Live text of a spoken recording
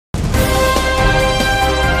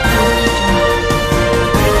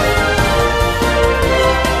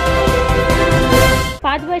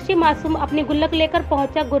वर्षीय मासूम अपनी गुल्लक लेकर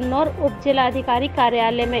पहुंचा गुन्नौर उप जिलाधिकारी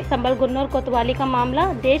कार्यालय में। संबल गुन्नौर कोतवाली का मामला।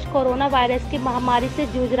 देश कोरोना वायरस की महामारी से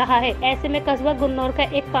जूझ रहा है। ऐसे में कस्बा गुन्नौर का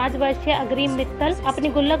एक 5 वर्षीय अग्रिम मित्तल अपनी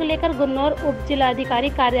गुल्लक लेकर गुन्नौर उप जिलाधिकारी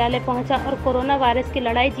कार्यालय पहुंचा और कोरोना वायरस की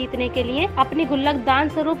लड़ाई जीतने के लिए अपनी गुल्लक दान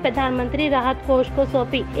स्वरूप प्रधानमंत्री राहत कोष को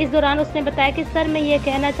सौंपी। इस दौरान उसने बताया कि सर, मैं ये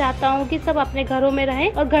कहना चाहता हूँ कि सब अपने घरों में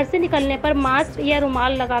रहें और घर से निकलने पर मास्क या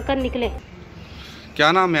रुमाल लगाकर निकलें।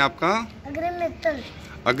 क्या नाम है आपका? अग्रिम मित्तल।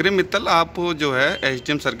 अग्रिम मित्तल, आप जो है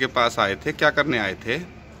एसडीएम सर के पास आए थे, क्या करने आए थे?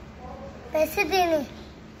 पैसे देने।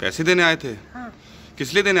 पैसे देने आए थे? हाँ।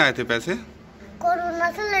 किस लिए देने आए थे पैसे? कोरोना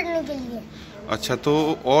से लड़ने के लिए। अच्छा, तो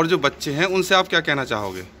और जो बच्चे हैं उनसे आप क्या कहना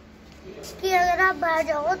चाहोगे? कि अगर आप बाहर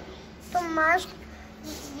जाओ तो मास्क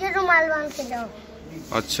या रुमाल बांध के जाओ।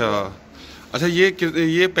 अच्छा,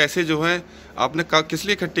 ये पैसे जो है आपने किस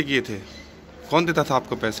लिए इकट्ठे किए थे? कौन देता था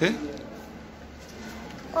आपको पैसे?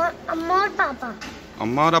 और अम्मा और पापा।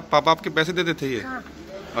 अम्मा और पापा आपके पैसे देते थे ये? हाँ।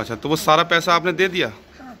 अच्छा, तो वो सारा पैसा आपने दे दिया?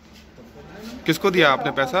 हाँ। किसको दिया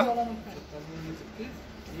आपने पैसा?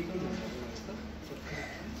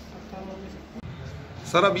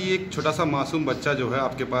 सर, अभी एक छोटा सा मासूम बच्चा जो है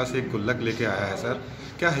आपके पास एक गुल्लक लेके आया है सर,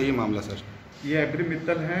 क्या है ये मामला सर? ये अग्रिम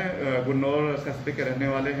मित्तल हैं, गुन्नौर कस्बे के रहने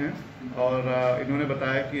वाले हैं और इन्होंने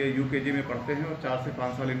बताया कि ये यूकेजी में पढ़ते हैं और 4 से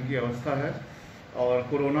 5 साल इनकी अवस्था है और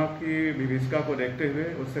कोरोना की विभीषिका को देखते हुए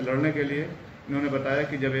उससे लड़ने के लिए इन्होंने बताया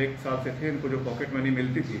कि जब 1 साल से थे इनको जो पॉकेट मनी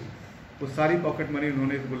मिलती थी वो सारी पॉकेट मनी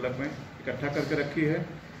इन्होंने इस गुल्लक में इकट्ठा करके रखी है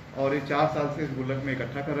और ये 4 साल से इस गुल्लक में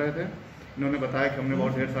इकट्ठा कर रहे थे। इन्होंने बताया कि हमने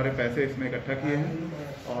बहुत ढेर सारे पैसे इसमें इकट्ठा किए हैं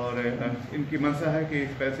और इनकी मंशा है कि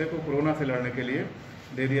इस पैसे को कोरोना से लड़ने के लिए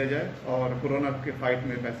दे दिया जाए और कोरोना के फाइट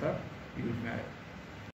में पैसा यूज में आए।